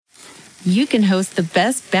you can host the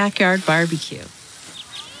best backyard barbecue.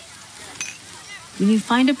 When you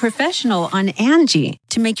find a professional on Angie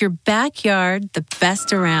to make your backyard the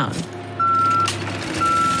best around.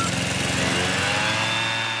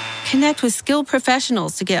 Connect with skilled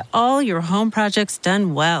professionals to get all your home projects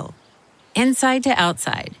done well. Inside to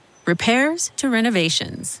outside, repairs to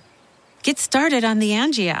renovations. Get started on the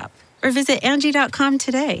Angie app or visit Angie.com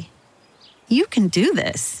today. You can do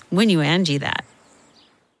this when you Angie that.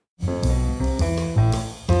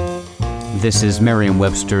 This is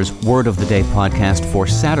Merriam-Webster's Word of the Day podcast for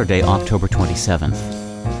Saturday, October 27th.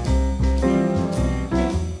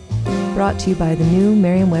 Brought to you by the new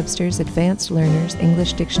Merriam-Webster's Advanced Learners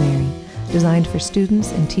English Dictionary, designed for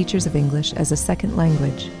students and teachers of English as a second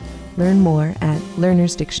language. Learn more at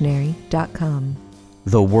learnersdictionary.com.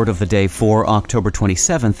 The word of the day for October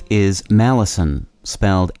 27th is Malison,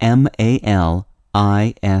 spelled M-A-L-I-S-O-N.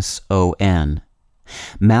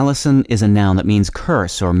 Malison is a noun that means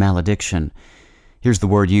curse or malediction. Here's the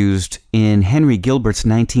word used in Henry Gilbert's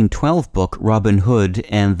 1912 book, Robin Hood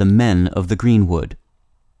and the Men of the Greenwood.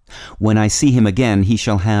 When I see him again, he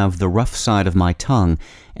shall have the rough side of my tongue,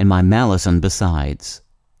 and my malison besides.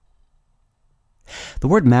 The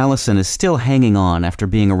word malison is still hanging on after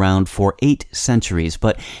being around for 8 centuries,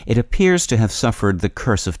 but it appears to have suffered the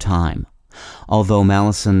curse of time. Although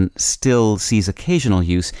malison still sees occasional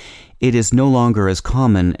use, it is no longer as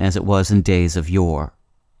common as it was in days of yore.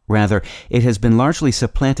 Rather, it has been largely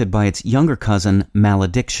supplanted by its younger cousin,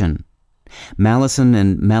 malediction. Malison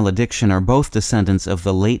and malediction are both descendants of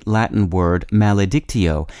the late Latin word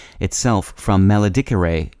maledictio, itself from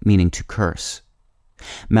maledicere, meaning to curse.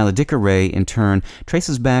 Maledicere, in turn,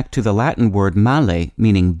 traces back to the Latin word male,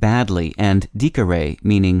 meaning badly, and dicere,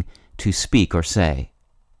 meaning to speak or say.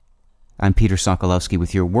 I'm Peter Sokolowski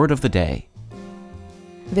with your Word of the Day.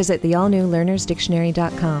 Visit the all-new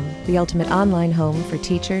learnersdictionary.com, the ultimate online home for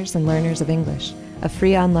teachers and learners of English. A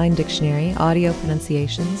free online dictionary, audio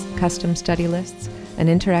pronunciations, custom study lists, and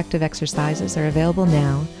interactive exercises are available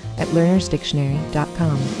now at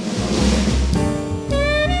learnersdictionary.com.